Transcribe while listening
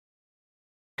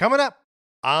Coming up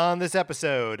on this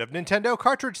episode of Nintendo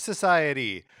Cartridge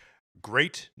Society,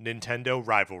 Great Nintendo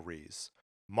Rivalries,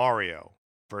 Mario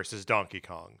versus Donkey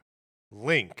Kong,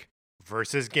 Link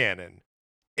versus Ganon,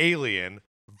 Alien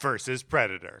versus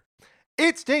Predator.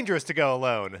 It's dangerous to go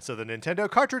alone, so the Nintendo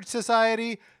Cartridge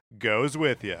Society goes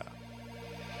with you.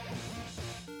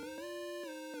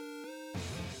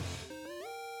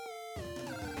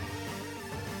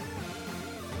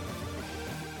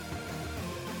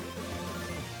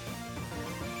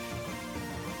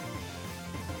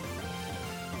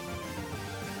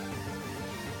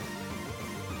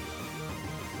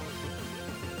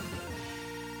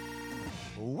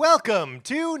 Welcome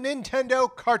to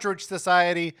Nintendo Cartridge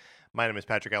Society. My name is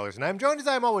Patrick Ellers, and I'm joined, as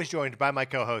I'm always joined, by my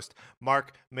co-host,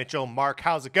 Mark Mitchell. Mark,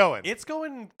 how's it going? It's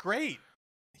going great.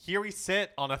 Here we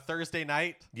sit on a Thursday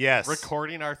night. Yes.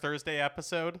 Recording our Thursday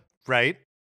episode. Right?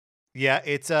 Yeah,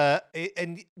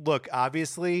 and look,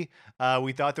 obviously,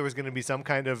 we thought there was going to be some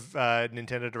kind of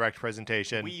Nintendo Direct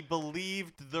presentation. We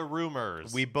believed the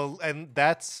rumors. And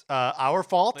that's our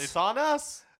fault. It's on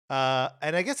us.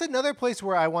 And I guess another place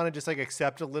where I want to just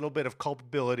accept a little bit of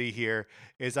culpability here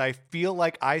is I feel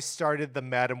like I started the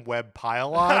Madam Web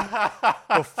pile-on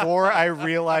before I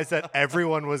realized that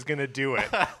everyone was going to do it.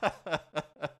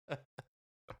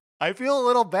 I feel a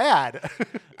little bad.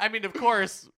 I mean, of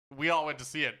course, we all went to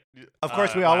see it. Of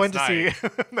course, we all went to see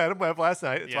Madam Web last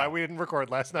night. That's why we didn't record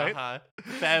last night.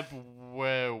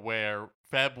 February,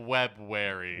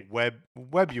 right?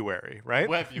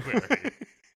 Webuary.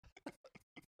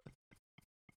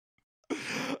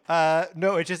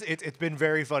 No, it's been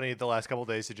very funny the last couple of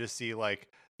days to just see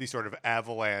the sort of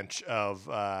avalanche of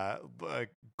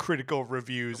critical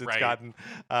reviews it's gotten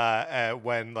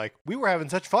when we were having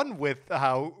such fun with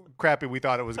how crappy we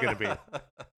thought it was going to be.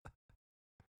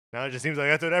 Now it just seems like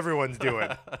that's what everyone's doing.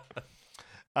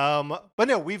 But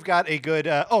no, we've got a good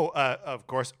of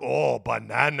course,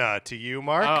 banana to you,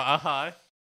 Mark.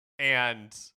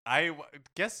 And I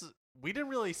guess we didn't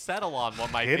really settle on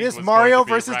what my It thing is was Mario going to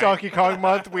be, versus right? Donkey Kong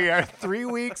month. We are 3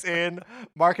 weeks in.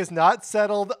 Mark has not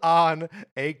settled on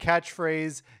a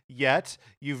catchphrase yet.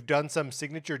 You've done some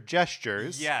signature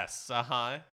gestures. Yes,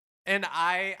 And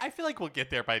I feel like we'll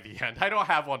get there by the end. I don't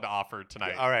have one to offer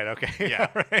tonight. All right, okay. Yeah.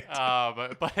 All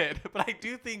right. But I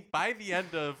do think by the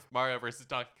end of Mario versus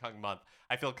Donkey Kong month,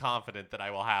 I feel confident that I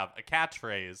will have a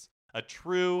catchphrase, a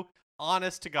true,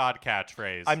 honest to God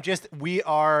catchphrase. We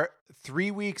are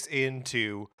 3 weeks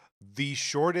into the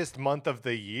shortest month of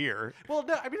the year. Well,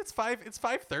 no, I mean it's five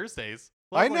Thursdays.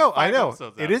 I know.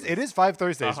 It is 5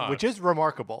 Thursdays, which is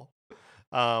remarkable.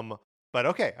 But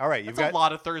okay, all right. You've got a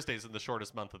lot of Thursdays in the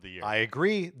shortest month of the year. I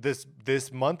agree. This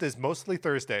month is mostly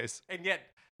Thursdays, and yet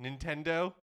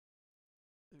Nintendo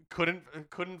couldn't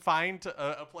find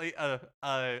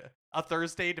a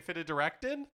Thursday to fit a Direct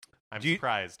in. I'm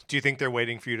surprised. Do you think they're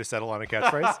waiting for you to settle on a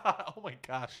catchphrase? Oh my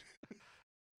gosh.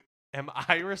 Am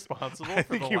I responsible I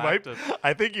for think the you lack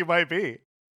I think you might be.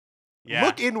 Yeah.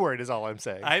 Look inward is all I'm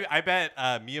saying. I bet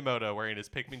Miyamoto wearing his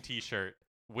Pikmin t-shirt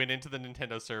went into the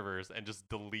Nintendo servers and just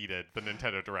deleted the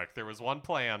Nintendo Direct. There was one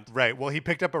planned. Right. Well, he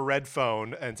picked up a red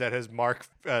phone and said, has Mark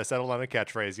settled on a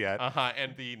catchphrase yet?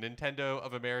 And the Nintendo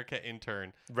of America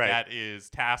intern that is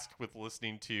tasked with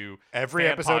listening to every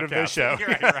episode podcasts. Of this show.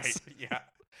 Right. Yeah.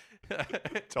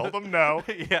 Told them no.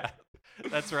 Yeah,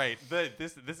 that's right.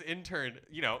 This intern,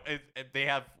 they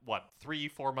have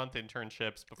 3-4 month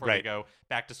internships before they go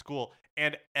back to school,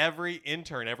 and every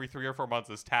intern every 3 or 4 months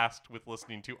is tasked with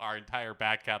listening to our entire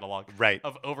back catalog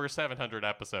of over 700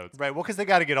 episodes. Right. Well, because they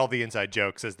got to get all the inside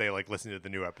jokes as they listen to the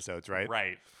new episodes, right?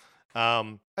 Right.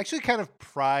 Actually, kind of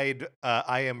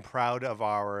I am proud of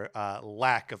our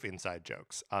lack of inside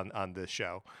jokes on this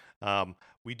show.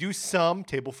 We do some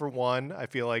Table for One, I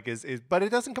feel like is but it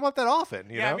doesn't come up that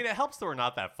often. You know? I mean, it helps that we're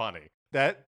not that funny.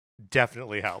 That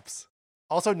definitely helps.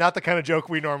 Also, not the kind of joke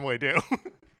we normally do.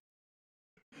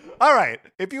 All right.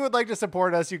 If you would like to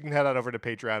support us, you can head on over to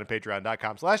Patreon at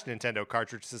patreon.com/Nintendo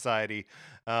Cartridge Society.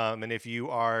 And if you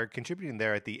are contributing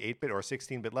there at the 8-bit or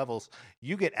 16-bit levels,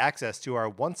 you get access to our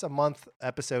once-a-month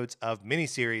episodes of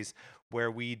miniseries where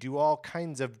we do all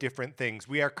kinds of different things.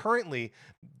 We are currently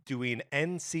doing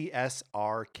NCS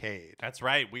Arcade. That's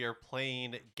right. We are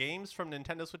playing games from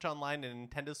Nintendo Switch Online and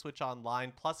Nintendo Switch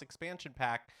Online Plus expansion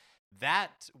pack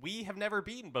that we have never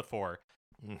beaten before.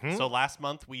 Mm-hmm. So last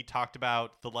month we talked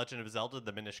about The Legend of Zelda,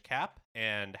 The Minish Cap,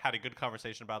 and had a good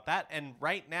conversation about that. And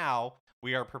right now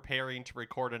we are preparing to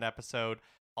record an episode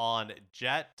on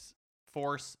Jet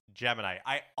Force Gemini.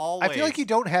 I feel like you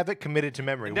don't have it committed to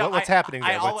memory. No, what's happening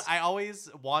there? I always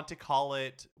want to call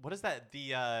it, what is that?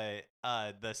 The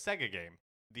Sega game.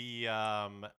 the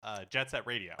Jet Set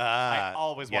Radio. Ah, I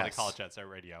always want to call yes. it Jet Set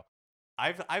Radio.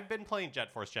 I've been playing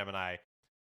Jet Force Gemini.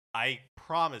 I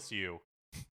promise you,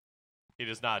 it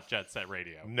is not Jet Set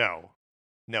Radio.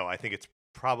 No, I think it's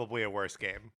probably a worse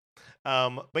game.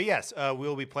 But yes,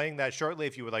 we'll be playing that shortly.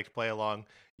 If you would like to play along,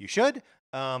 you should.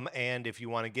 And if you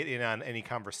want to get in on any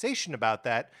conversation about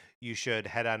that, you should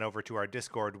head on over to our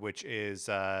Discord, which is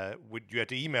you have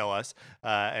to email us,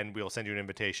 and we'll send you an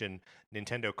invitation,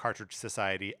 Nintendo Cartridge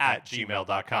Society at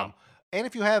gmail.com. And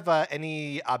if you have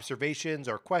any observations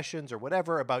or questions or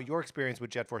whatever about your experience with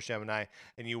Jet Force Gemini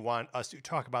and you want us to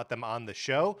talk about them on the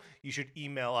show, you should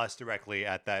email us directly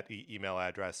at that email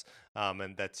address.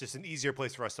 And that's just an easier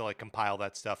place for us to like compile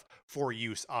that stuff for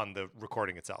use on the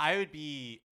recording itself. I would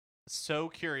be so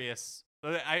curious.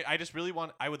 I just really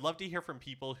I would love to hear from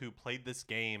people who played this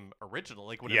game original,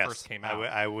 like when it first came out.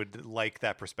 I would like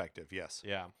that perspective, yes.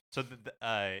 Yeah. So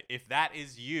if that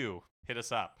is you, hit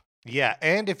us up. Yeah,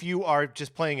 and if you are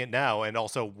just playing it now and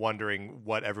also wondering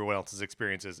what everyone else's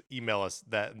experience is, email us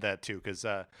that too, because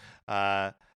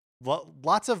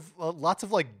lots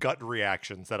of like gut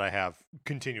reactions that I have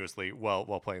continuously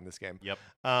while playing this game. Yep.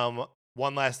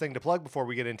 One last thing to plug before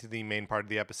we get into the main part of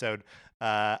the episode.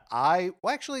 Let's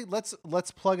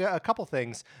plug a couple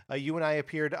things. You and I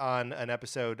appeared on an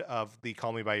episode of the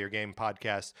Call Me By Your Game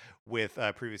podcast with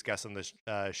previous guests on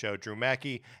the show, Drew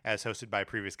Mackey, as hosted by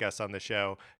previous guests on the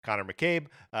show, Connor McCabe,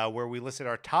 where we listed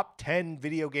our top 10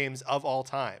 video games of all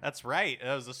time. That's right. It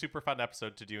was a super fun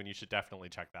episode to do, and you should definitely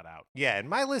check that out. Yeah, and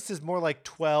my list is more like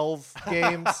 12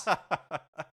 games.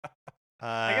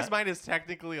 I guess mine is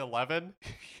technically 11.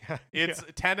 It's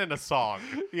 10 and a song.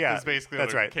 Yeah, is basically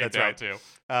that's what right. it came That's down right. to.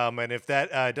 And if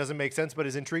that doesn't make sense but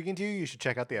is intriguing to you, you should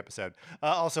check out the episode.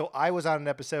 Also, I was on an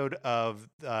episode of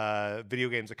Video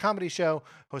Games, a Comedy Show,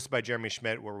 hosted by Jeremy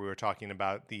Schmidt, where we were talking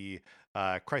about the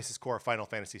Crisis Core Final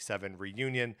Fantasy VII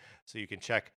reunion. So you can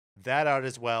check that out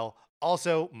as well.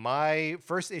 Also, my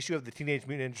first issue of the Teenage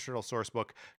Mutant Ninja Turtle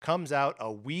Sourcebook comes out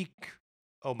a week.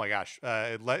 Oh my gosh.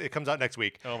 It comes out next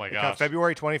week. Oh my It gosh. comes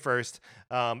February 21st.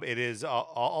 It is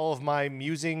all of my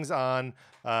musings on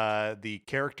the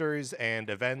characters and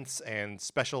events and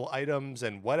special items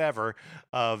and whatever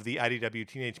of the IDW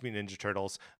Teenage Mutant Ninja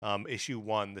Turtles. Issue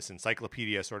 1, this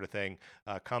encyclopedia sort of thing,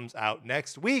 comes out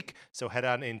next week. So head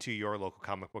on into your local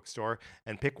comic book store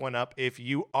and pick one up if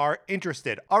you are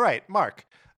interested. All right, Mark,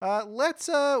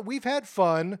 we've had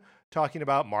fun talking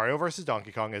about Mario versus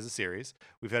Donkey Kong as a series.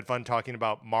 We've had fun talking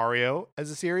about Mario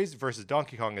as a series versus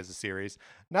Donkey Kong as a series.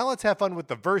 Now let's have fun with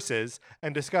the verses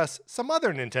and discuss some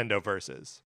other Nintendo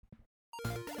verses.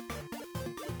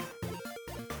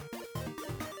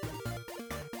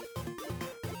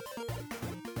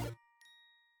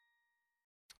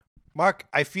 Mark,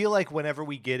 I feel like whenever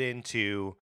we get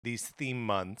into these theme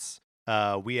months,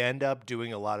 we end up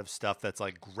doing a lot of stuff that's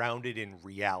like grounded in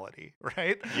reality,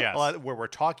 right? Yes. A lot where we're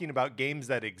talking about games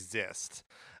that exist.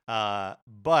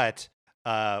 But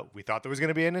we thought there was going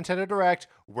to be a Nintendo Direct.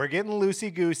 We're getting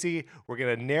loosey-goosey. We're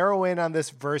going to narrow in on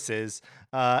this versus.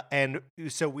 And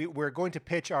so we're going to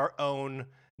pitch our own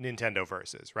Nintendo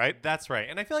versus, right? That's right.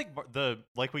 And I feel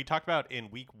like we talked about in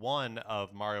week 1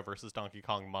 of Mario versus Donkey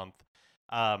Kong month,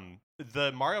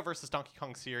 the Mario versus Donkey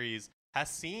Kong series has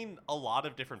seen a lot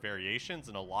of different variations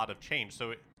and a lot of change.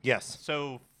 So Yes.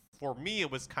 So for me,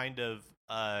 it was kind of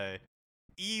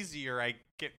easier.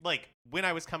 When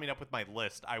I was coming up with my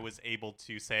list, I was able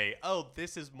to say, oh,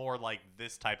 this is more like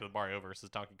this type of Mario versus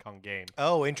Donkey Kong game.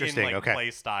 Oh, interesting. In Okay.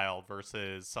 play style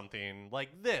versus something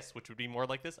like this, which would be more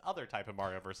like this other type of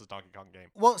Mario versus Donkey Kong game.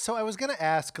 Well, so I was going to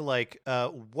ask,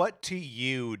 what to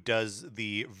you does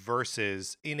the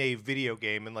versus in a video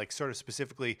game and, sort of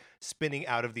specifically spinning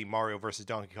out of the Mario versus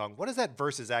Donkey Kong, what does that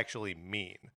versus actually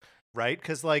mean, right?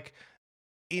 Because,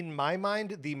 in my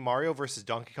mind, the Mario versus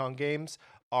Donkey Kong games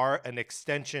are an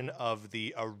extension of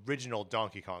the original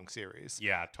Donkey Kong series.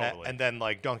 Yeah, totally. And then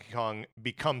Donkey Kong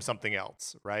becomes something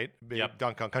else, right? Yep.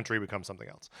 Donkey Kong Country becomes something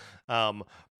else.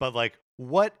 But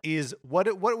what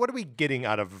are we getting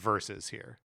out of versus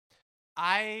here?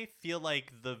 I feel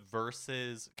like the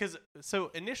versus, so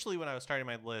initially when I was starting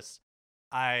my list,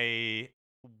 I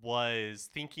was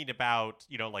thinking about,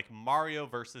 Mario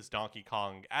versus Donkey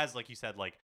Kong as, like you said,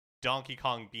 Donkey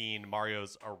Kong being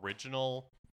Mario's original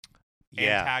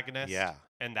antagonist,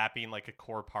 and that being a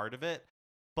core part of it.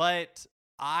 But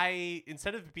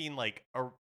instead of being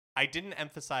I didn't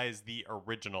emphasize the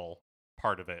original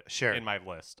part of it in my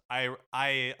list. A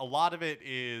lot of it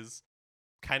is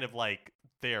kind of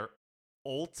their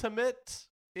ultimate,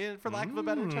 for lack of a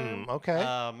better term,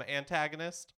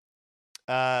 antagonist.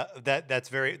 That's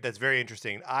very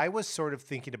interesting. I was sort of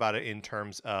thinking about it in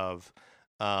terms of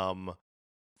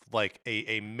like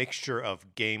a mixture of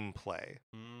gameplay,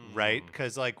 right?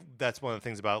 Because like that's one of the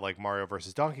things about like Mario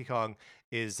versus Donkey Kong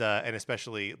is and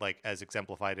especially like as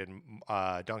exemplified in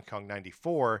Donkey Kong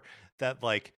 94, that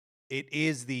like it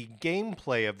is the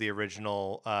gameplay of the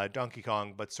original Donkey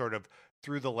Kong, but sort of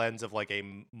through the lens of like a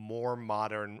more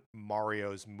modern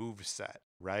Mario's moveset,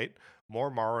 right? More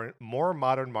modern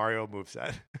Mario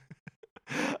moveset.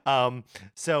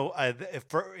 So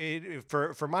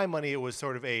for my money, it was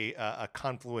sort of a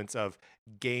confluence of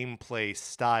gameplay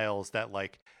styles that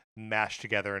like mashed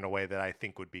together in a way that I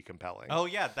think would be compelling. Oh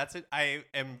yeah, that's it. I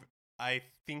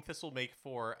think this will make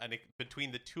for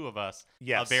between the two of us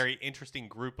Yes. a very interesting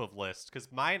group of lists,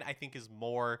 because mine I think is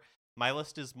more, my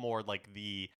list is more like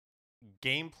the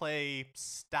gameplay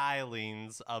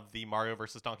stylings of the Mario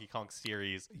versus Donkey Kong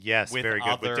series. Yes, with very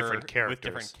good, with different With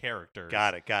different characters.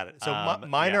 Got it. So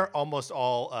mine yeah. are almost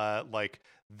all like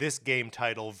this game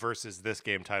title versus this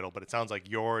game title, but it sounds like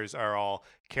yours are all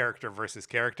character versus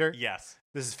character. Yes.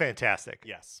 This is fantastic.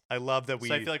 Yes. I love that we.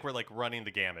 So I feel like we're like running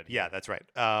the gamut here. Yeah, that's right.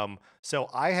 So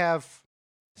I have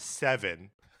 7.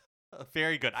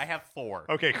 Very good. I have 4.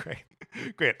 Okay,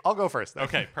 great. I'll go first then.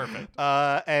 Okay, perfect.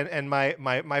 And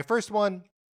my first one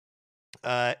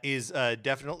is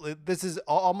definitely, this is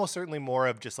almost certainly more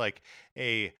of just like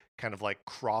a kind of like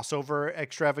crossover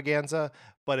extravaganza,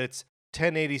 but it's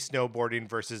 1080 snowboarding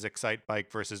versus Excite Bike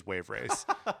versus Wave Race.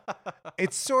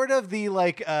 It's sort of the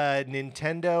like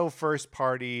Nintendo first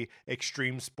party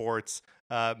extreme sports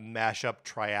mashup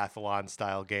triathlon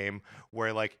style game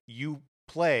where like you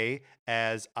play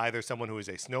as either someone who is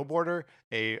a snowboarder,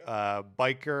 a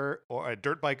biker, or a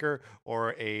dirt biker,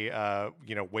 or a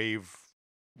wave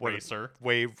racer.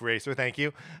 Thank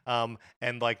you.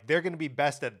 And like they're going to be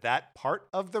best at that part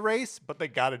of the race, but they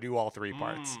got to do all 3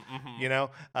 parts. You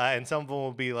know, and some of them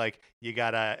will be like you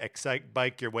gotta Excite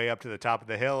Bike your way up to the top of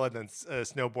the hill, and then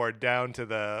snowboard down to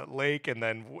the lake, and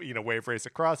then wave race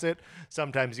across it.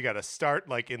 Sometimes you gotta start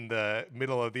like in the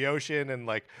middle of the ocean and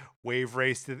like wave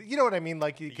race to you know what I mean?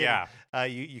 Like you can,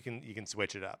 you can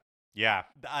switch it up. Yeah,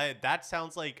 that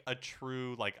sounds like a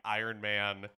true like Iron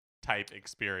Man type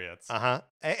experience.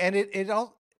 And it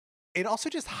also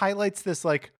just highlights this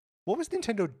like, what was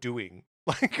Nintendo doing?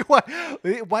 Like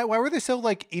why were they so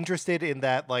like interested in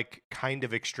that like kind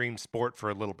of extreme sport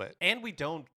for a little bit? And we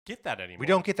don't get that anymore. We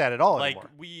don't get that at all like anymore.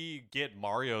 We get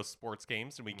Mario sports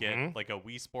games and we get like a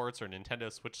Wii Sports or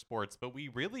Nintendo Switch Sports, but we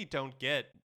really don't get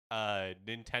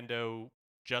Nintendo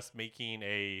just making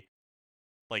a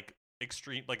like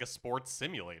extreme like a sports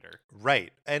simulator.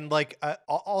 Right. And like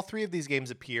all 3 of these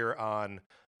games appear on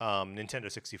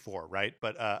Nintendo 64, right?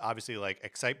 But obviously like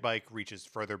Excite Bike reaches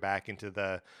further back into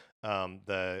the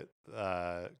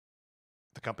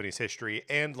company's history,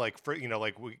 and like for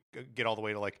like we get all the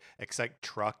way to like Excite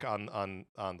Truck on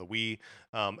the Wii,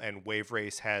 and Wave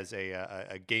Race has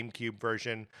a GameCube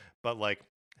version, but like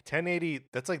 1080,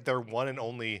 that's like their one and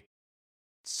only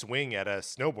swing at a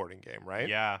snowboarding game, right?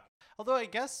 Yeah. Although I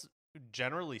guess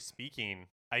generally speaking,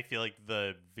 I feel like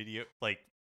the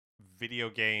video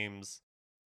games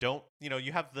don't,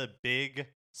 you have the big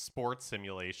sports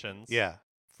simulations. Yeah.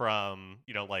 From,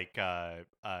 like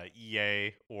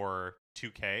EA or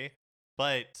 2K,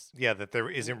 but yeah, that there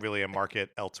isn't really a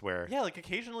market elsewhere. Yeah, like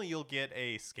occasionally you'll get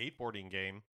a skateboarding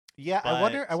game. Yeah, I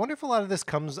wonder if a lot of this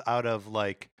comes out of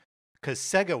like, because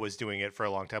Sega was doing it for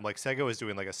a long time. Like Sega was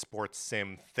doing like a sports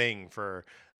sim thing for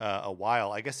a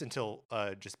while, I guess, until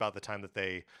just about the time that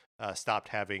they stopped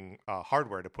having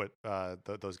hardware to put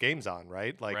those games on,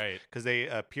 right? Like, because they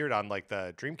appeared on like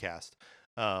the Dreamcast.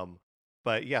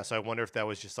 But yeah, so I wonder if that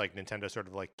was just like Nintendo sort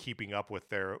of like keeping up with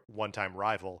their one-time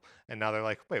rival, and now they're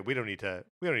like, wait, we don't need to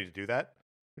do that.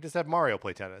 We just have Mario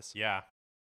play tennis. Yeah,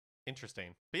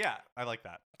 interesting. But yeah, I like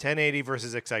that. 1080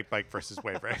 versus Excite Bike versus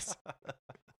Wave Race.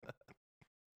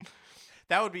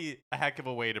 That would be a heck of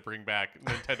a way to bring back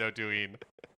Nintendo doing,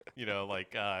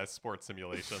 like sports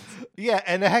simulations. Yeah,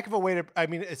 and a heck of a way to. I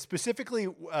mean, specifically,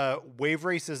 Wave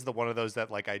Race is the one of those that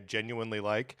like I genuinely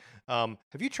like. Have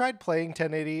you tried playing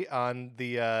 1080 on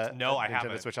the No, I Nintendo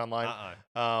haven't. Switch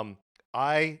Online?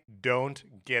 I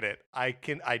don't get it. I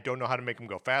don't know how to make them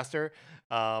go faster.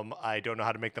 I don't know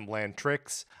how to make them land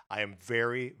tricks. I am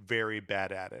very, very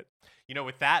bad at it.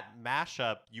 With that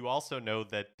mashup, you also know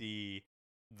that the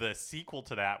sequel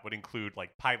to that would include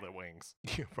like Pilot Wings.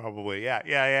 Probably,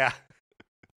 yeah.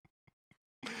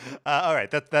 All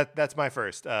right, that's my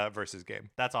first versus game.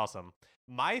 That's awesome.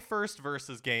 My first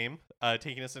versus game,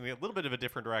 taking us in a little bit of a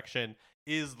different direction,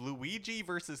 is Luigi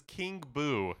versus King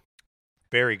Boo.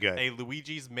 Very good. A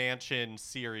Luigi's Mansion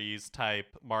series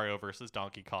type Mario versus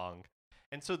Donkey Kong.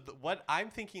 And so what I'm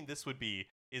thinking this would be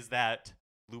is that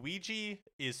Luigi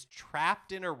is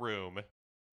trapped in a room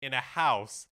in a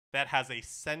house that has a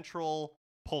central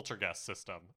poltergeist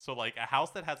system. So like a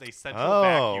house that has a central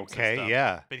vacuum system.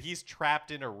 Yeah. But he's trapped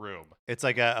in a room. It's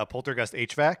like a poltergeist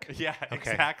HVAC? Yeah, Okay,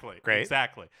 exactly. great.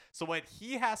 Exactly. So what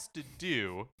he has to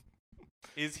do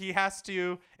is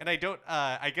and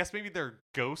I guess maybe they're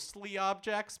ghostly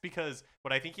objects, because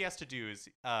what I think he has to do is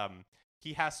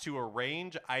he has to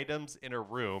arrange items in a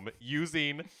room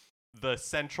using the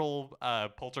central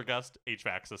poltergeist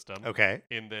HVAC system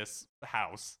in this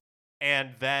house.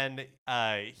 And then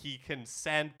he can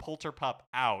send Polterpup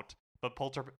out, but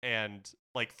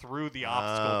through the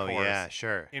obstacle course. Yeah,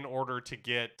 sure. In order to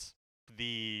get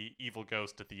the evil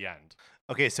ghost at the end.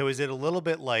 Okay, so is it a little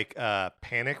bit like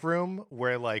Panic Room,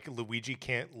 where like Luigi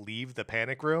can't leave the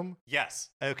Panic Room? Yes.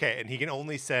 Okay, and he can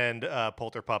only send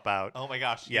Polterpup out. Oh my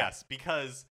gosh, yes,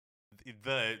 because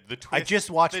the twist. I just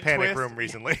watched Panic Room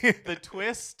recently. The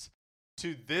twist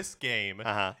to this game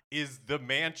is the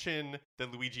mansion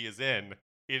that Luigi is in.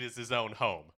 It is his own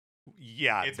home.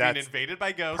 Yeah, it's been invaded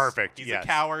by ghosts. Perfect. He's a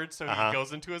coward, so he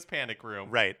goes into his panic room.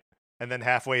 Right. And then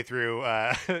halfway through,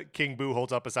 King Boo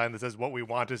holds up a sign that says, "What we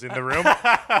want is in the room."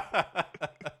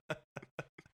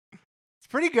 It's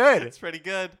pretty good. It's pretty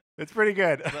good. It's pretty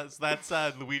good. That's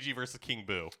Luigi versus King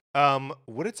Boo.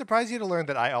 Would it surprise you to learn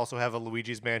that I also have a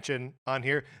Luigi's Mansion on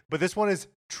here? But this one is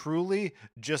truly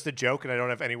just a joke, and I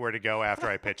don't have anywhere to go after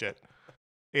I pitch it.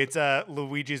 It's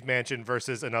Luigi's Mansion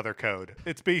versus another code.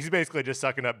 He's basically just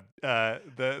sucking up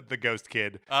the ghost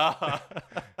kid.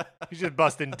 He's just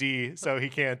busting D, so he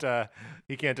can't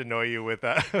annoy you with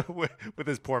with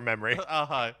his poor memory.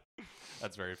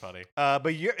 That's very funny. But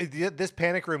this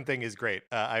Panic Room thing is great.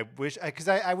 I wish, because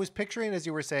I was picturing, as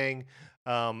you were saying,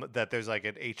 that there's like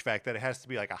an HVAC, that it has to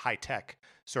be like a high tech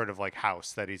sort of like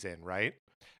house that he's in, right?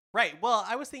 Right. Well,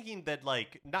 I was thinking that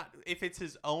like not if it's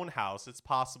his own house, it's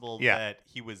possible that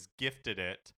he was gifted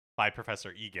it by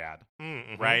Professor Egad.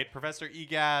 Mm-hmm. Right? Professor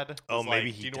Egad. Oh,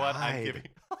 maybe he do you know died. what I'm giving?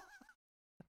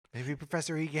 Maybe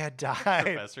Professor Egad died.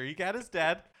 Professor Egad is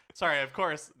dead. Sorry, of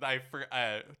course.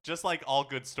 Just like all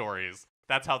good stories,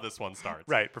 that's how this one starts.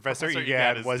 Right. Professor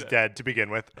Egad was dead to begin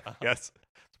with. Yes.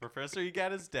 So Professor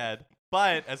Egad is dead,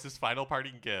 but as his final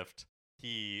parting gift,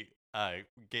 he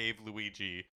gave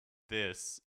Luigi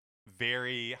this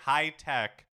very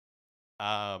high-tech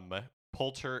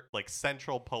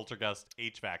central poltergeist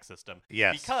HVAC system.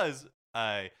 Yes. Because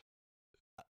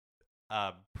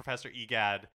Professor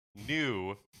Egad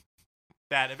knew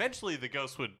that eventually the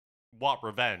ghost would want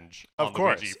revenge on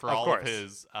Luigi for all of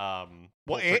his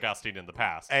poltergeisting in the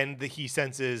past. And he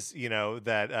senses,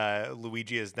 that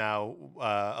Luigi is now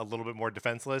a little bit more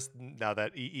defenseless now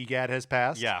that Egad has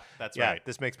passed. Yeah, that's right.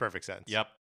 This makes perfect sense. Yep.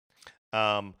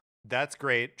 That's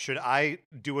great. Should I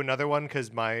do another one?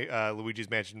 Because my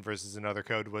Luigi's Mansion versus another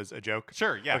code was a joke.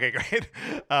 Sure, yeah. Okay, great.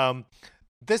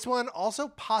 This one also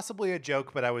possibly a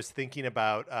joke, but I was thinking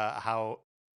about how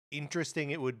interesting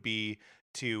it would be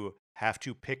to have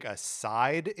to pick a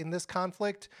side in this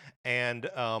conflict and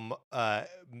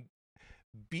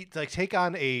take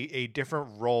on a different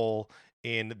role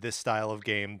in this style of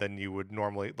game than you would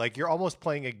normally. Like, you're almost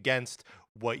playing against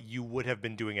what you would have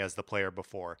been doing as the player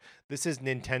before. This is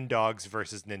Nintendogs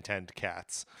versus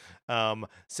Nintendcats.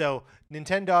 So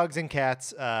Nintendogs and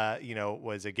Cats,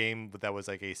 was a game that was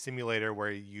like a simulator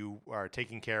where you are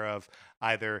taking care of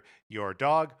either your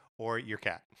dog or your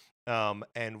cat.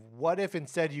 And what if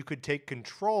instead you could take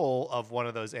control of one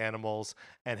of those animals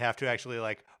and have to actually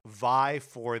like vie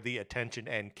for the attention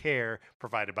and care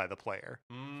provided by the player?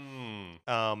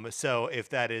 So if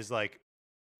that is like,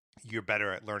 you're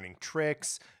better at learning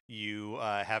tricks, you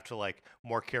have to like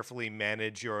more carefully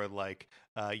manage your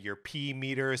your pee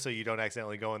meter so you don't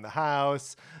accidentally go in the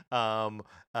house.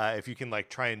 If you can like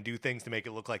try and do things to make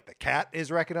it look like the cat is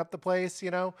wrecking up the place,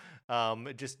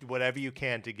 just whatever you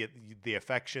can to get the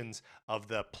affections of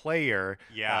the player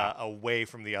away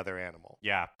from the other animal.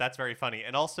 Yeah, that's very funny.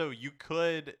 And also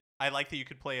I like that you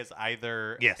could play as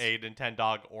either a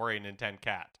Nintendog or a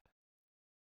Nintencat.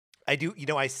 I do.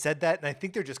 I said that, and I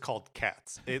think they're just called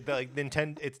cats. It's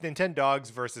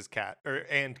Nintendogs versus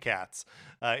and cats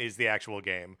is the actual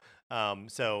game.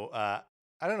 So I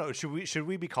don't know. Should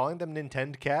we be calling them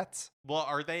Nintendcats? Well,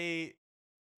 are they?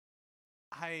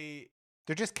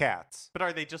 They're just cats. But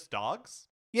are they just dogs?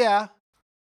 Yeah.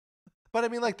 But I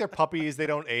mean, like, they're puppies. They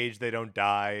don't age. They don't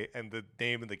die. And the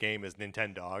name of the game is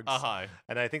Nintendogs.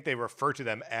 And I think they refer to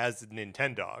them as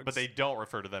Nintendogs. But they don't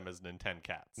refer to them as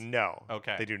Nintendcats. No.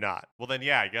 Okay. They do not. Well, then,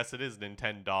 yeah, I guess it is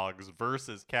Nintendogs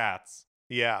versus cats.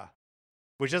 Yeah.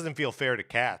 Which doesn't feel fair to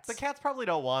cats. The cats probably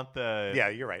don't want the... Yeah,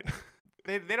 you're right.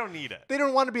 They don't need it. They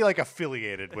don't want to be like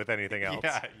affiliated with anything else.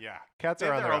 Yeah. Cats They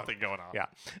are have on their their own own. thing going on.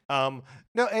 Yeah.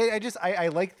 No, I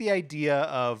like the idea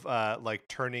of like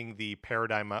turning the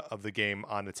paradigm of the game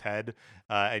on its head,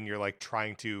 and you're like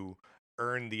trying to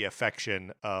earn the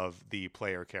affection of the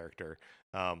player character.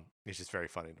 It's just very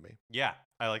funny to me. Yeah,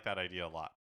 I like that idea a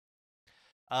lot.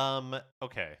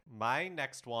 Okay, my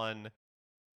next one.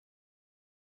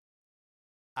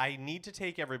 I need to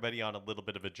take everybody on a little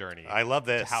bit of a journey I love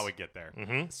to this. how we get there.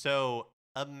 Mm-hmm. So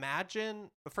imagine,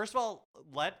 first of all,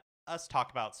 let us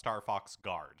talk about Star Fox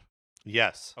Guard.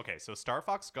 Yes. Okay, so Star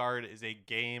Fox Guard is a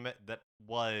game that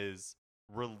was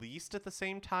released at the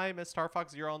same time as Star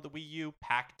Fox Zero on the Wii U,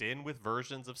 packed in with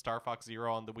versions of Star Fox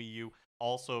Zero on the Wii U,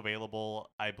 also available,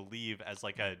 I believe, as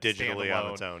like a Digitally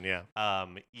on its standalone own, yeah.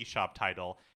 eShop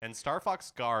title. And Star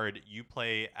Fox Guard, you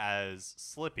play as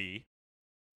Slippy,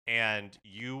 and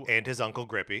his Uncle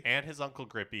Grippy. and his Uncle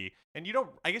Grippy, and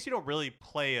I guess you don't really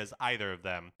play as either of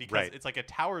them because Right. it's like a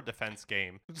tower defense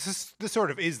game. This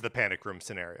sort of is the Panic Room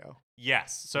scenario.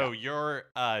 Yes. So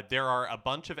there are a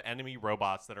bunch of enemy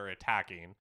robots that are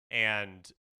attacking,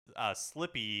 and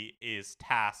Slippy is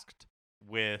tasked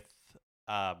with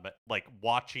like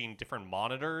watching different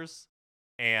monitors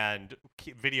and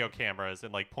video cameras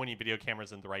and like pointing video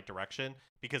cameras in the right direction,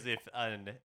 because if an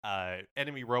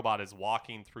enemy robot is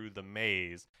walking through the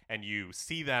maze and you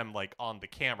see them like on the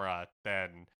camera,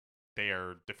 then they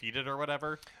are defeated or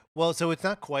whatever. Well, so it's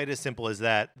not quite as simple as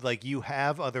that. Like, you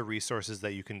have other resources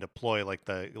that you can deploy,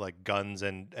 like guns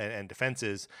and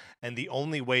defenses, and the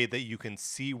only way that you can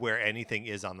see where anything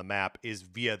is on the map is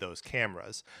via those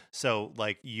cameras. So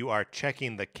like you are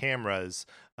checking the cameras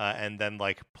and then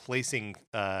like placing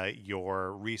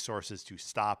your resources to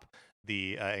stop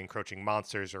the encroaching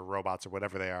monsters or robots or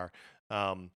whatever they are,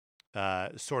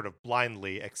 sort of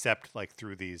blindly, except like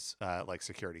through these like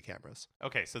security cameras.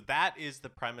 Okay, so that is the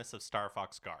premise of Star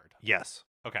Fox Guard. Yes,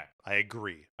 Okay, I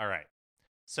agree. all right.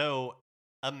 So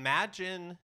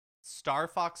imagine Star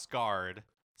Fox Guard,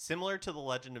 similar to the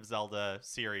Legend of Zelda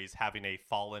series, having a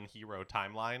fallen hero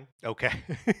timeline. Okay.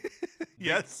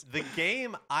 Yes. The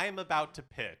game I'm about to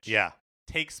pitch Yeah.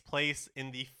 takes place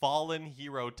in the fallen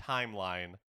hero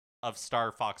timeline of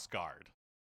Star Fox Guard.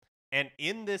 And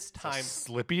in this time...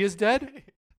 Slippy is dead?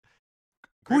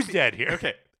 Who's dead here?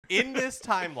 Okay, in this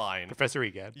timeline, Professor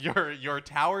Egad. your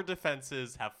tower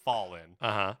defenses have fallen,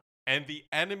 Uh-huh. and the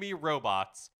enemy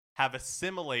robots have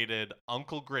assimilated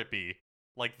Uncle Grippy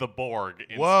like the Borg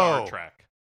in Whoa. Star Trek.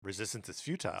 Resistance is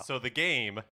futile. So the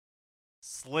game,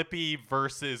 Slippy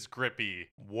versus Grippy,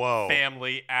 Whoa.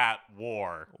 family at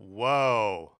war.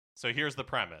 Whoa. So here's the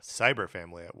premise. Cyber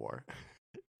family at war.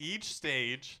 Each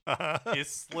stage Mm-hmm. is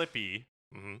Slippy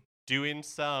doing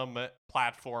some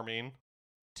platforming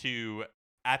to,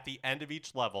 at the end of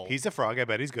each level... He's a frog. I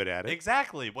bet he's good at it.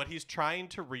 Exactly. What he's trying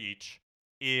to reach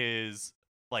is,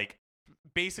 like,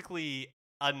 basically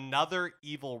another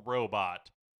evil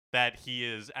robot that he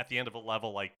is, at the end of a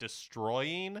level, like,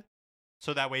 destroying,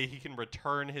 so that way he can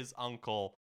return his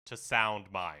uncle to sound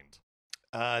mind.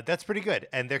 That's pretty good.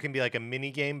 And there can be like a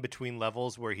mini game between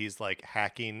levels where he's like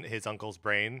hacking his uncle's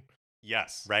brain,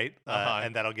 Yes. right? Uh-huh.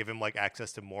 And that'll give him like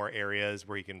access to more areas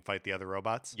where he can fight the other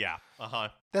robots. Yeah. Uh-huh.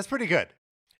 That's pretty good.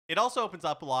 It also opens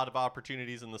up a lot of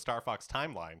opportunities in the Star Fox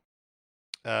timeline.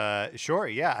 Sure.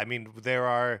 Yeah. I mean,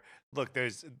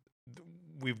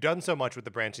 we've done so much with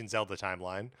the branching Zelda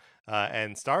timeline,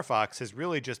 and Star Fox has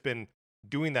really just been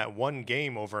doing that one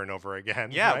game over and over again.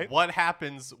 Yeah, Right? what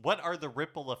happens? What are the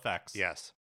ripple effects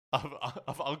Yes.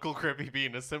 of Uncle Grippy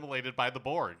being assimilated by the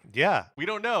Borg? Yeah. We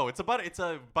don't know. It's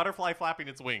a butterfly flapping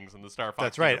its wings in the Star Fox.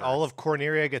 That's right. universe. All of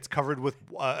Corneria gets covered with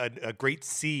a great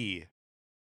sea.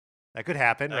 That could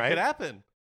happen, that right? could happen.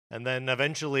 And then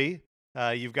eventually,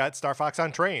 you've got Star Fox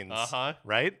on trains. Uh-huh.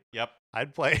 Right? Yep.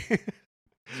 I'd play.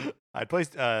 I'd play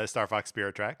Star Fox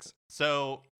Spirit Tracks.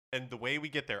 So, and the way we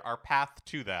get there, our path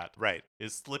to that Right.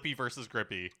 is Slippy versus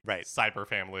Grippy. Right. Cyber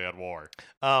family at war.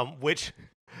 Which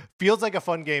feels like a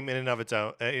fun game in and of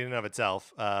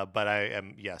itself. But I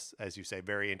am, yes, as you say,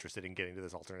 very interested in getting to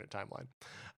this alternate timeline.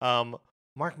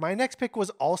 Mark, my next pick was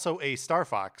also a Star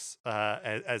Fox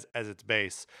as its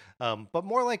base, but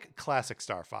more like classic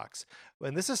Star Fox.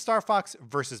 And this is Star Fox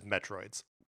versus Metroids.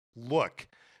 Look,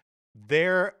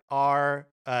 there are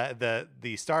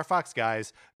the Star Fox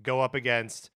guys go up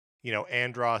against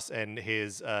Andros and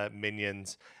his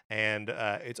minions, and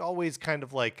it's always kind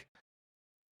of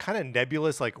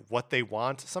nebulous, like what they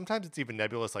want. Sometimes it's even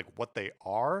nebulous, like what they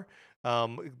are.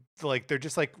 Like they're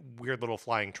just like weird little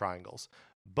flying triangles.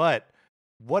 But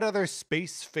what other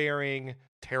spacefaring,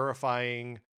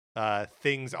 terrifying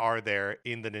things are there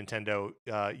in the Nintendo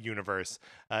universe.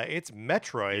 It's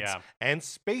Metroids Yeah. and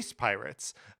Space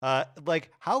Pirates.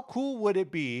 Like, how cool would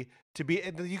it be to be?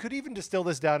 And you could even distill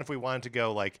this down if we wanted to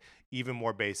go like even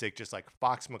more basic, just like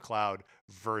Fox McCloud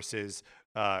versus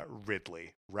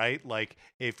Ridley, right? Like,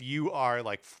 if you are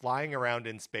like flying around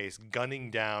in space,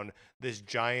 gunning down this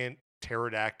giant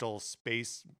pterodactyl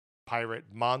space pirate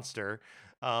monster,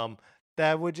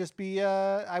 that would just be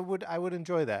I would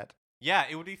enjoy that. Yeah,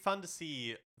 it would be fun to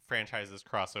see franchises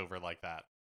cross over like that.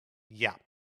 Yeah.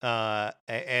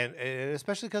 And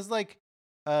especially because like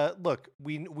look,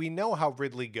 we know how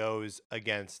Ridley goes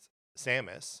against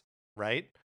Samus, right?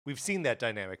 We've seen that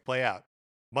dynamic play out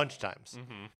a bunch of times.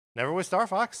 Mm-hmm. Never with Star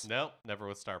Fox. Nope, never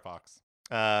with Star Fox.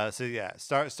 So yeah,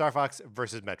 Star Fox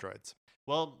versus Metroids.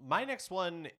 Well, my next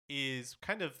one is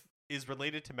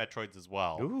related to Metroids as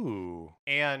well. Ooh.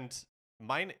 And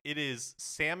mine, it is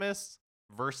Samus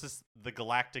versus the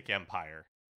Galactic Empire.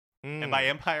 And by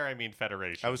Empire, I mean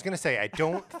Federation. I was going to say, I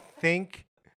don't think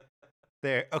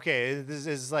there. Okay, this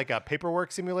is like a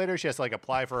paperwork simulator. She has to like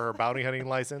apply for her bounty hunting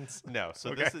license. No,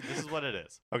 so Okay. this is what it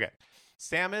is. Okay.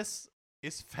 Samus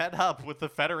is fed up with the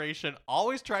Federation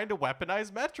always trying to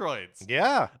weaponize Metroids.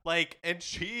 Yeah. Like, and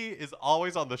she is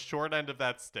always on the short end of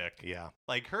that stick. Yeah.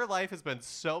 Like, her life has been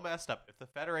so messed up. If the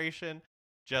Federation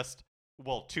just,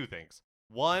 well, two things.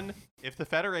 One, if the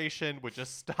Federation would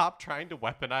just stop trying to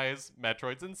weaponize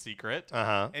Metroids in secret.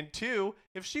 Uh-huh. And two,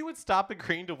 if she would stop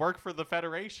agreeing to work for the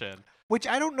Federation. Which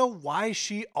I don't know why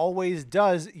she always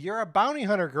does. You're a bounty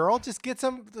hunter, girl. Just get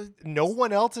some. No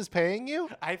one else is paying you?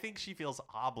 I think she feels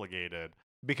obligated.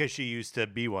 Because she used to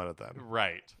be one of them.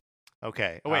 Right.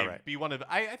 Okay. Oh, wait, all right. be one of.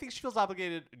 I think she feels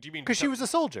obligated. Do you mean Because she was a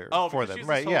soldier for them, she's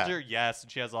right? a soldier, yes,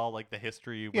 and she has all like the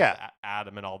history with Yeah.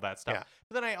 Adam and all that stuff. Yeah.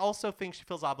 But then I also think she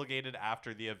feels obligated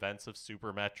after the events of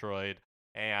Super Metroid,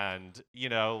 and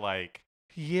like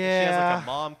Yeah. she has like a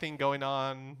mom thing going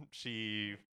on.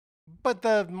 But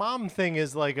the mom thing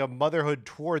is like a motherhood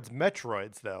towards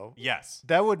Metroids, though. Yes.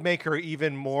 That would make her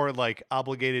even more like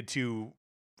obligated to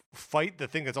fight the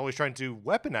thing that's always trying to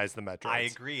weaponize the Metroids. I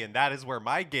agree, and that is where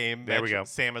my game, There we go.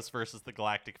 Samus versus the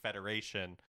Galactic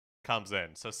Federation, comes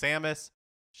in. So Samus,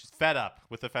 she's fed up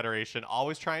with the Federation,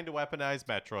 always trying to weaponize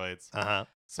Metroids. Uh-huh.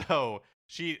 So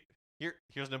here's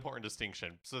an important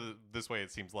distinction. So this way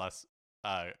it seems less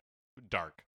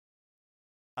dark.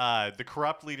 The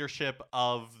corrupt leadership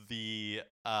of the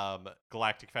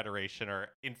Galactic Federation are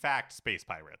in fact space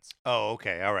pirates. Oh,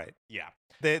 okay. All right. Yeah.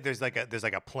 There's like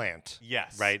a plant,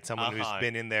 Yes. right? Someone who's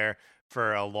been in there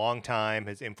for a long time,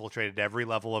 has infiltrated every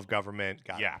level of government.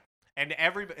 Got it. Yeah.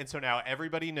 And so now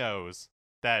everybody knows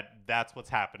that that's what's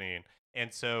happening.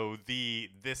 And so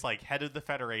this like head of the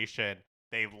Federation,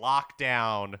 they lock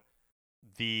down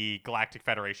the Galactic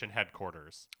Federation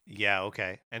headquarters. Yeah,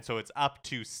 okay. And so it's up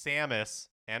to Samus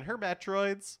and her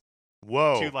Metroids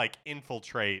Whoa. to like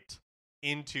infiltrate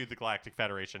into the Galactic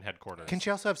Federation headquarters. Can she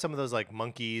also have some of those like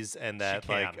monkeys and that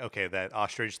like can. that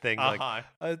ostrich thing? Uh-huh.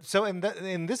 Like, so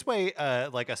in this way,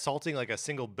 like assaulting like a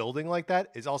single building like that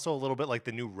is also a little bit like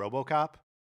the new RoboCop.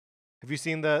 Have you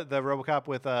seen the RoboCop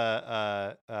with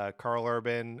Carl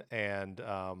Urban and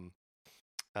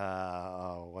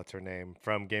what's her name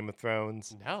from Game of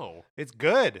Thrones? No. It's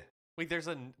good. Wait, do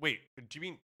you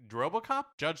mean RoboCop?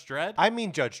 Judge Dredd? I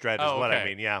mean Judge Dredd is what I okay.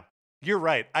 mean. Yeah, you're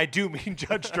right. I do mean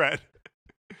Judge Dredd.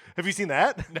 Have you seen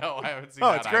that? No, I haven't seen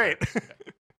Oh, that it's either.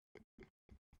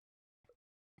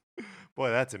 great. Boy,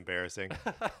 that's embarrassing.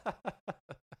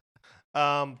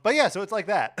 But yeah, so it's like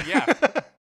that. Yeah.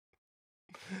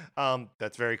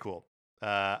 That's very cool.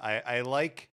 I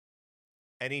like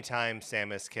anytime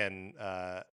Samus can.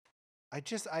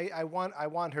 I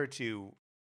want her to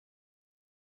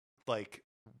like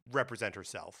represent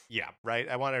herself. Yeah. Right.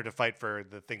 I want her to fight for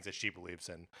the things that she believes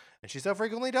in, and she so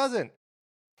frequently doesn't.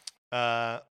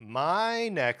 My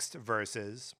next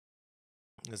versus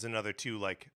is another two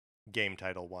like game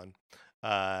title one.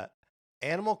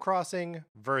 Animal Crossing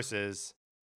versus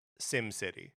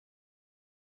SimCity.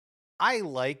 I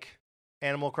like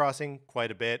Animal Crossing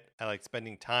quite a bit. I like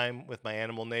spending time with my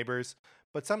animal neighbors,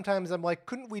 but sometimes I'm like,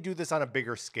 couldn't we do this on a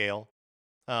bigger scale?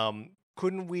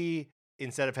 Couldn't we,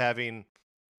 instead of having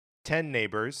 10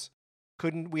 neighbors,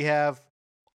 couldn't we have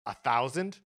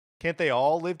 1,000? Can't they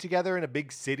all live together in a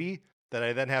big city that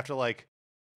I then have to like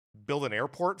build an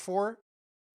airport for?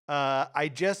 I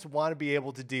just want to be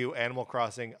able to do Animal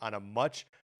Crossing on a much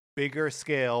bigger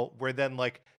scale where then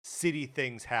like city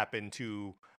things happen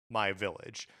to my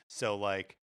village. So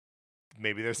like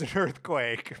maybe there's an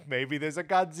earthquake. Maybe there's a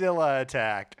Godzilla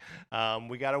attack.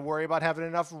 We got to worry about having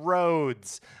enough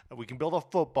roads. We can build a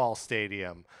football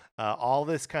stadium. All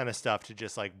this kind of stuff to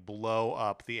just like blow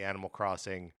up the Animal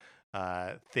Crossing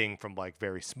thing from like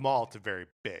very small to very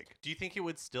big. Do you think it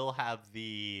would still have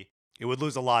the? It would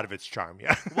lose a lot of its charm.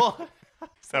 Yeah. Well,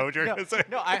 Is that what you're no, gonna say?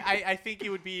 no. I think it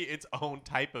would be its own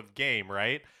type of game,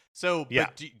 right? So, Yeah.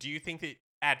 but do you think that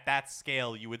at that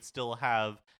scale you would still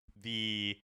have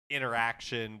the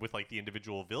interaction with like the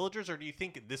individual villagers, or do you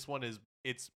think this one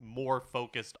it's more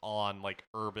focused on like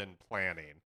urban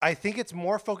planning? I think it's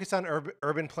more focused on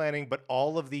urban planning, but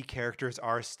all of the characters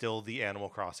are still the Animal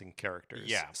Crossing characters.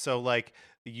 Yeah. So, like,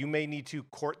 you may need to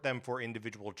court them for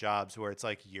individual jobs where it's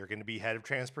like you're going to be head of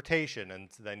transportation, and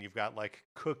then you've got like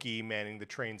Cookie manning the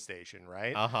train station,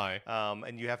 right?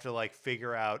 And you have to like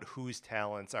figure out whose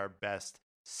talents are best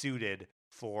suited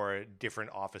for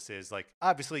different offices. Like,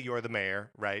 obviously, you're the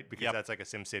mayor, right? Because that's like a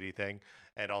SimCity thing,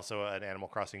 and also an Animal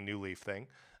Crossing New Leaf thing.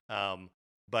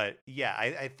 But yeah,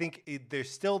 I think there's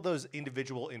still those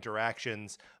individual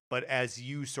interactions, but as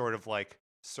you sort of like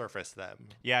surface them.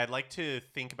 Yeah, I'd like to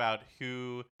think about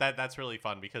who that's really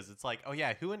fun because it's like, oh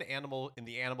yeah, who in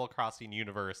the Animal Crossing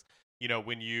universe,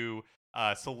 when you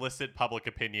solicit public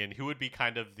opinion, who would be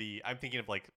kind of I'm thinking of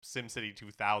like SimCity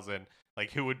 2000,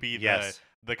 like who would be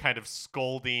the kind of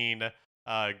scolding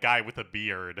guy with a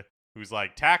beard who's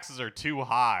like, taxes are too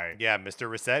high. Yeah,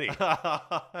 Mr. Rossetti.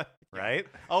 Right?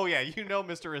 Oh yeah,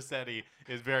 Mr. Rossetti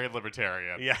is very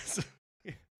libertarian. Yes.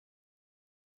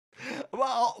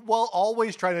 well,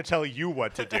 always trying to tell you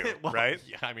what to do, right?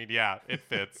 Yeah, I mean, yeah, it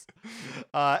fits.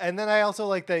 And then I also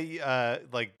like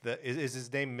is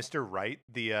his name Mr. Wright,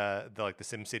 the like the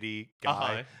SimCity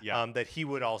guy? Yeah. That he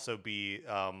would also be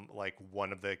like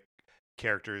one of the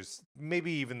characters,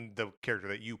 maybe even the character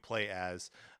that you play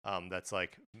as, that's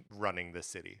like running the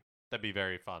city. That'd be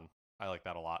very fun. I like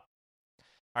that a lot.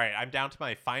 All right, I'm down to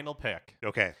my final pick.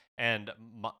 Okay. And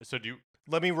so do you...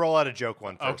 Let me roll out a joke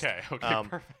one first. Okay,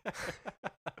 perfect.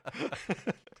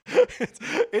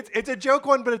 it's a joke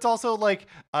one, but it's also like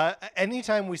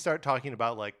anytime we start talking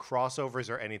about like crossovers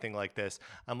or anything like this,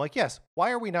 I'm like, yes,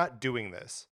 why are we not doing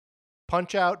this?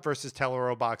 Punch Out versus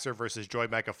Tellero Boxer versus Joy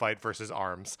Mecha Fight versus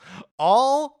ARMS.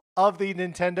 All of the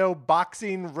Nintendo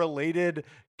boxing related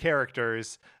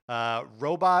characters,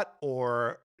 robot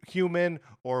or human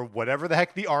or whatever the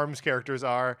heck the ARMS characters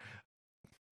are.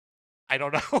 I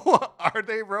don't know. Are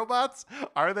they robots?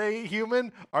 Are they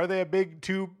human? Are they a big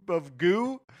tube of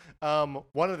goo? One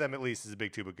of them at least is a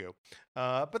big tube of goo.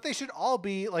 But they should all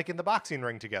be like in the boxing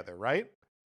ring together, right?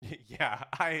 Yeah,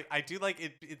 I do like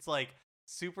it. It's like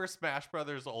Super Smash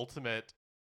Brothers Ultimate,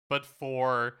 but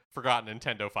for forgotten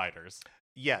Nintendo fighters.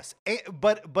 Yes,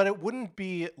 but it wouldn't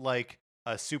be like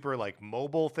a super like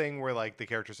mobile thing where like the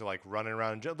characters are like running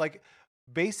around, like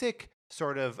basic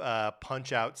sort of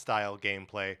Punch Out style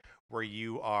gameplay where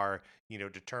you are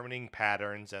determining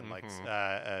patterns and like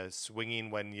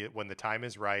swinging when the time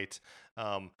is right.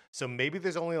 So maybe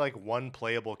there's only like one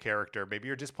playable character. Maybe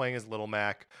you're just playing as Little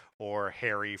Mac or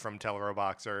Harry from Tellero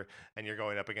Boxer, and you're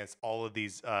going up against all of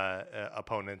these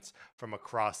opponents from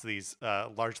across these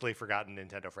largely forgotten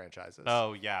Nintendo franchises.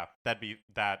 Oh yeah, that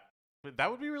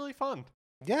would be really fun.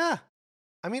 Yeah,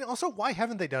 I mean, also, why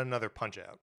haven't they done another Punch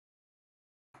Out?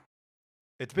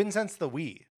 It's been since the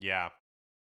Wii. Yeah.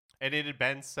 And it had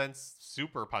been since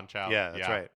Super Punch Out. Yeah, that's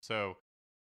right. So,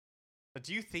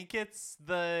 do you think it's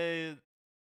the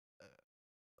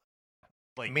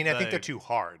I think they're too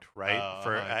hard, right?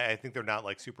 I think they're not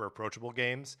like super approachable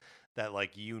games that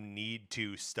like you need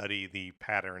to study the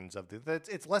patterns of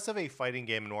it's less of a fighting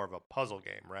game and more of a puzzle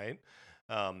game, right?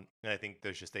 And I think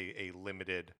there's just a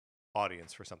limited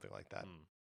audience for something like that.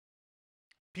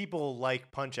 People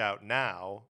like Punch Out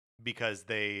now because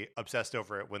they obsessed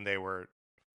over it when they were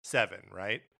 7,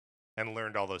 right? And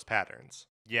learned all those patterns.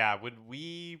 Yeah, when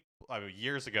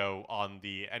years ago on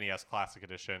the NES Classic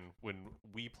Edition, when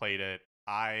we played it,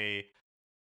 I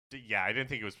didn't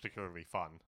think it was particularly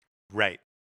fun. Right.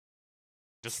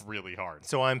 Just really hard.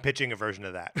 So I'm pitching a version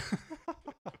of that.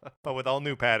 But with all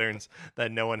new patterns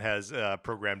that no one has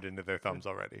programmed into their thumbs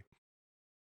already.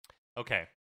 Okay,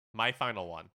 my final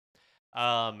one.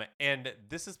 And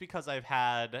this is because I've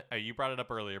had you brought it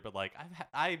up earlier, but like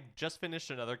I've just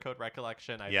finished another Code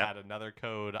Recollection. I've had another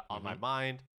Code on my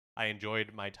mind. I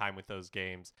enjoyed my time with those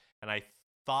games, and I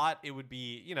thought it would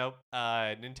be,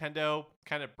 Nintendo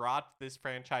kind of brought this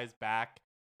franchise back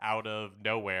out of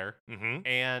nowhere,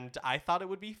 and I thought it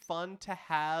would be fun to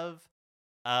have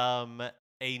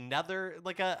another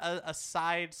like a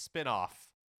side spin-off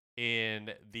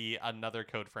in the Another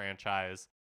Code franchise.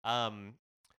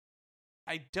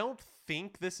 I don't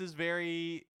think this is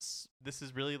really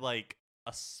like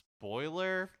a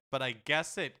spoiler, but I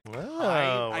guess it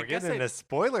We're getting into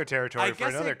spoiler territory for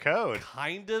another code.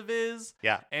 Kind of is.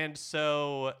 Yeah. And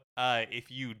so if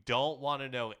you don't want to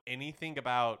know anything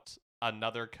about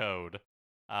another code,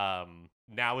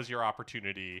 now is your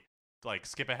opportunity to like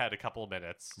skip ahead a couple of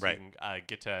minutes so right. you can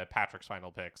get to Patrick's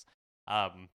final picks.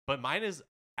 But mine is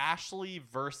Ashley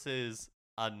versus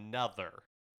Another.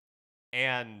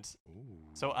 And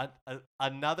so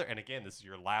Another, and again, this is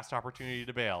your last opportunity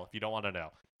to bail if you don't want to know.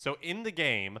 So in the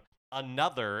game,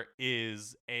 Another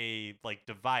is a like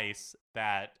device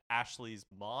that Ashley's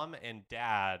mom and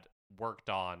dad worked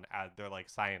on. They're like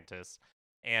scientists,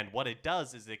 and what it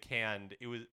does is it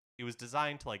was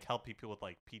designed to like help people with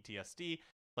like PTSD.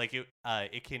 Like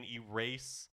it can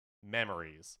erase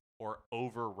memories or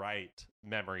overwrite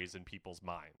memories in people's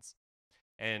minds.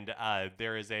 And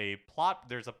there's a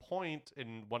point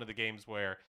in one of the games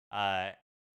where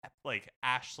like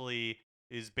Ashley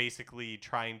is basically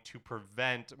trying to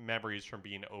prevent memories from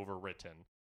being overwritten.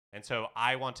 And so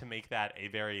I want to make that a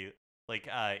very like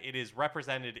it is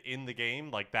represented in the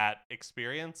game, like that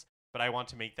experience, but I want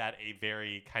to make that a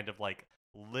very kind of like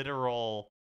literal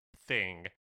thing.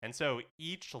 And so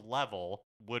each level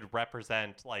would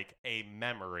represent like a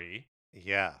memory.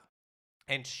 Yeah.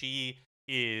 And she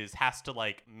has to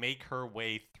like make her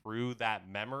way through that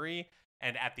memory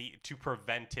and to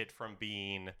prevent it from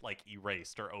being like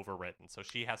erased or overwritten. So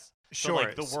she has so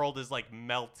like the world is like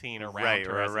melting around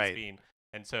her as it's being,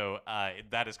 and so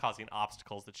that is causing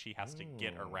obstacles that she has to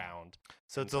get around.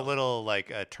 So it's a little like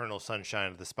Eternal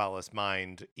Sunshine of the Spotless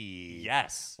Mind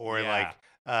Yes. Or like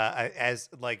as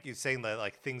like you're saying that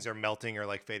like things are melting or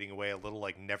like fading away, a little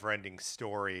like Never-Ending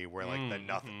Story where like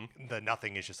the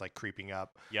nothing is just like creeping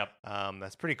up. Yep.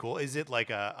 That's pretty cool. Is it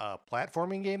like a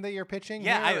platforming game that you're pitching?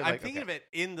 Yeah, I'm thinking of it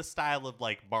in the style of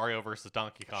like Mario versus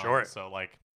Donkey Kong. Sure. So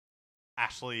like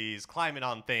Ashley's climbing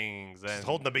on things and she's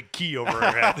holding the big key over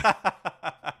her head.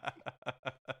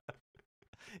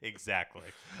 Exactly.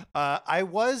 I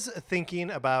was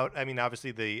thinking about. I mean,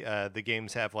 obviously the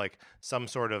games have like some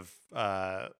sort of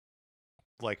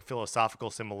like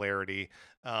philosophical similarity,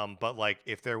 but like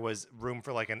if there was room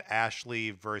for like an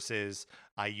Ashley versus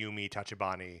Ayumi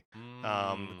Tachibana,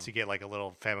 to get like a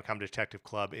little Famicom Detective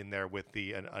Club in there with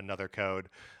the another code,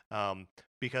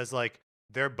 because like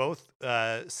they're both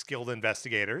skilled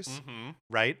investigators,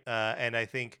 right? And I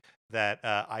think that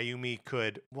Ayumi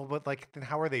could, well, but like, then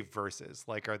how are they versus?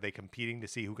 Like, are they competing to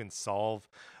see who can solve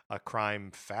a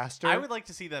crime faster? I would like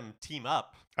to see them team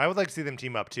up. I would like to see them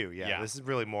team up too. Yeah. This is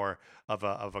really more of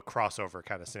a crossover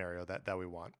kind of scenario that we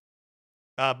want.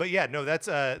 But yeah, no, that's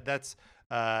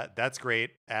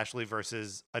great. Ashley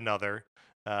versus Another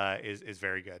is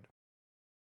very good.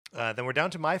 Then we're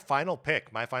down to my final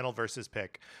versus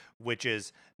pick, which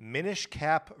is Minish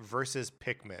Cap versus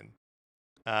Pikmin.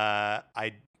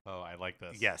 I like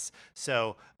this. Yes.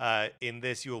 So in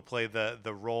this, you will play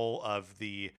the role of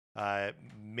the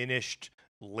minished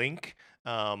Link,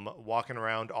 walking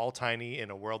around all tiny in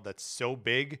a world that's so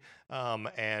big,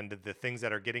 and the things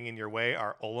that are getting in your way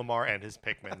are Olimar and his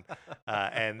Pikmin.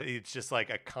 And it's just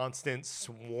like a constant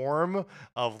swarm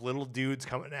of little dudes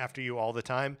coming after you all the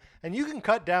time. And you can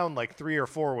cut down like 3 or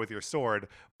 4 with your sword,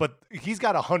 but he's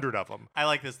got 100 of them. I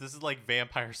like this. This is like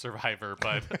Vampire Survivor,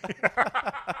 but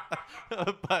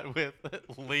but with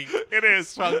Link it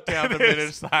is shrunk down to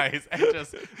minish size and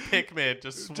just Pikmin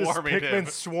just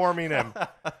swarming him.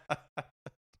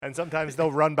 And sometimes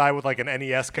they'll run by with like an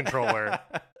NES controller.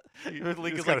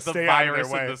 Link is like the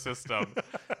virus in the system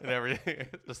and everything.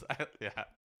 Just yeah.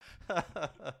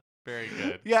 Very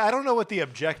good. Yeah, I don't know what the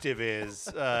objective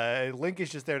is. Link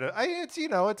is just there to.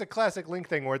 It's a classic Link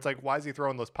thing where it's like, why is he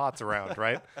throwing those pots around,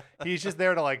 right? He's just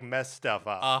there to like mess stuff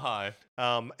up.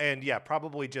 And yeah,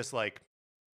 probably just like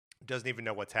doesn't even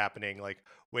know what's happening. Like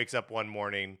wakes up one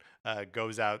morning,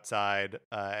 goes outside,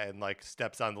 and like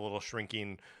steps on the little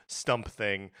shrinking stump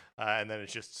thing, and then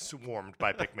it's just swarmed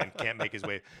by Pikmin. Can't make his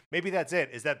way. Maybe that's it.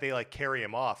 Is that they like carry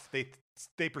him off?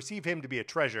 They perceive him to be a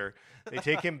treasure. They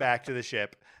take him back to the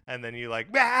ship, and then you like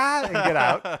and get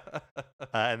out,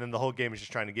 and then the whole game is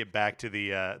just trying to get back to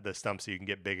the stump so you can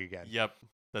get big again. Yep,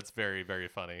 that's very, very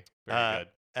funny. Very good.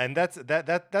 And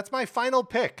that's my final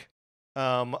pick.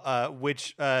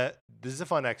 Which this is a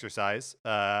fun exercise.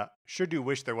 Sure do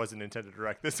wish there was a Nintendo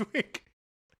Direct this week.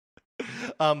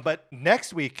 But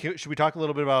next week, should we talk a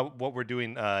little bit about what we're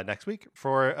doing next week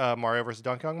for Mario vs.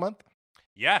 Donkey Kong month?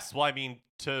 Yes. Well, I mean,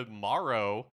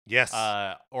 tomorrow. Yes.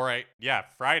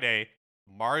 Friday,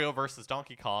 Mario vs.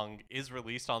 Donkey Kong is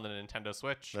released on the Nintendo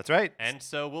Switch. That's right. And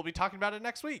so we'll be talking about it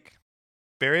next week.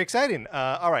 Very exciting.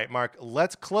 All right, Mark,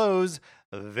 let's close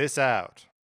this out.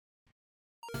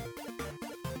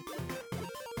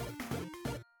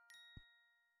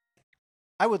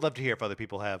 I would love to hear if other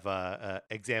people have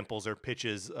examples or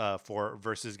pitches for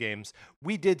versus games.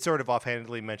 We did sort of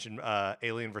offhandedly mention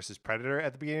Alien versus Predator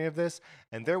at the beginning of this,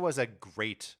 and there was a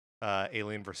great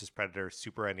Alien versus Predator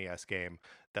Super NES game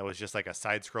that was just like a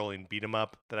side-scrolling beat 'em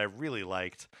up that I really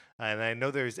liked. And I know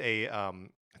there's a, I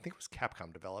think it was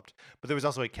Capcom developed, but there was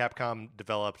also a Capcom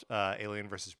developed Alien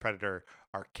versus Predator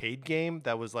arcade game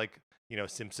that was like, you know,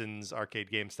 Simpsons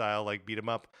arcade game style, like beat 'em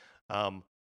up.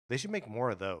 They should make more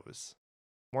of those.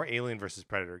 More Alien versus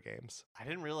Predator games. I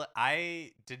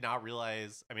did not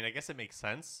realize. I mean, I guess it makes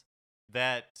sense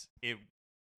that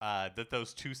that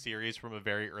those two series from a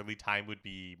very early time would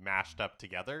be mashed up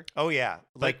together. Oh yeah,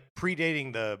 like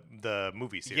predating the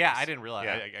movie series. Yeah, I didn't realize.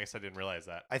 Yeah. I guess I didn't realize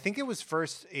that. I think it was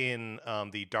first in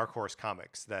the Dark Horse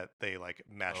comics that they like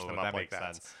mashed them up like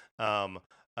that. Sense.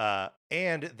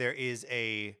 And there is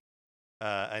an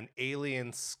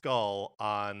alien skull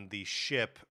on the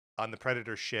ship. On the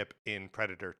Predator ship in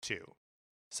Predator 2.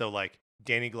 So like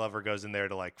Danny Glover goes in there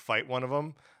to like fight one of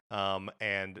them.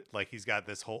 And like he's got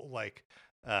this whole like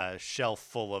shelf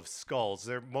full of skulls.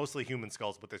 They're mostly human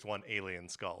skulls, but there's one alien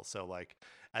skull. So like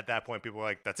at that point people were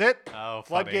like, that's it. Oh,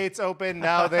 floodgates open.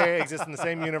 Now they exist in the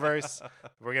same universe.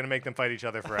 We're going to make them fight each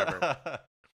other forever.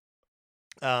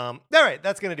 All right,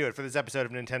 that's going to do it for this episode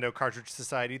of Nintendo Cartridge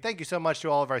Society. Thank you so much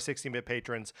to all of our 16-bit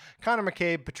patrons, Connor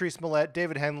McCabe, Patrice Millette,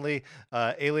 David Henley,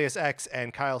 Alias X,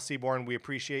 and Kyle Seaborn. We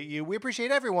appreciate you. We appreciate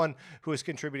everyone who is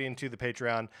contributing to the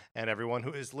Patreon and everyone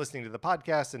who is listening to the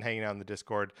podcast and hanging out in the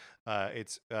Discord.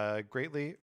 It's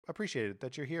greatly appreciated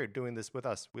that you're here doing this with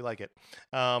us. We like it.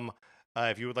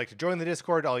 If you would like to join the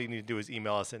Discord, all you need to do is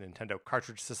email us at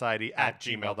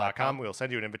nintendocartridgesociety@gmail.com. We'll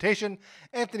send you an invitation.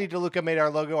 Anthony DeLuca made our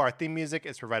logo. Our theme music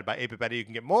is provided by 8-Bit Betty. You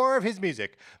can get more of his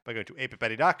music by going to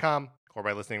 8bitbetty.com or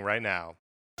by listening right now.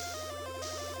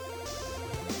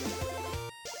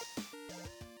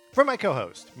 For my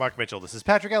co-host, Mark Mitchell, this is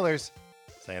Patrick Ellers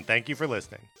saying thank you for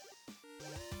listening.